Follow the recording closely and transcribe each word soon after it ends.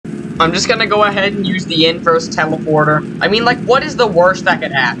I'm just gonna go ahead and use the inverse teleporter. I mean, like, what is the worst that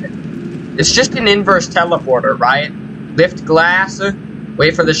could happen? It's just an inverse teleporter, right? Lift glass,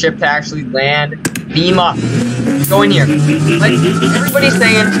 wait for the ship to actually land, beam up, go in here. Like, everybody's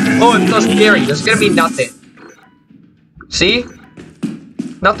saying, oh, it's so scary, there's gonna be nothing. See?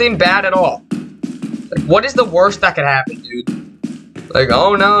 Nothing bad at all. Like, what is the worst that could happen, dude? Like,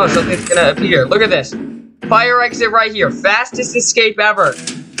 oh no, something's gonna appear. Look at this. Fire exit right here. Fastest escape ever.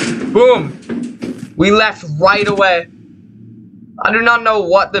 Boom. We left right away. I do not know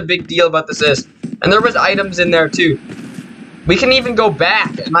what the big deal about this is. And there was items in there too. We can even go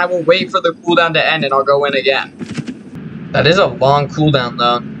back, and I will wait for the cooldown to end, and I'll go in again. That is a long cooldown,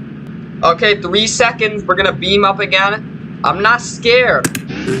 though. Okay, 3 seconds. We're gonna beam up again. I'm not scared.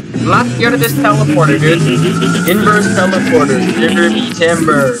 I'm not scared of this teleporter, dude. Inverse teleporter. Timber me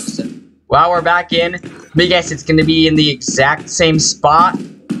timbers. Wow, we're back in. But yes, it's gonna be in the exact same spot.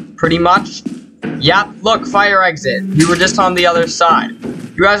 Pretty much. Yep, look, fire exit. We were just on the other side.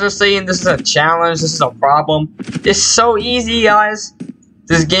 You guys are saying this is a challenge, this is a problem. It's so easy, guys.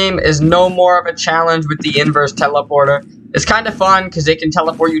 This game is no more of a challenge with the inverse teleporter. It's kind of fun because it can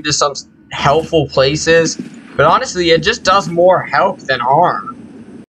teleport you to some helpful places. But honestly, it just does more help than harm.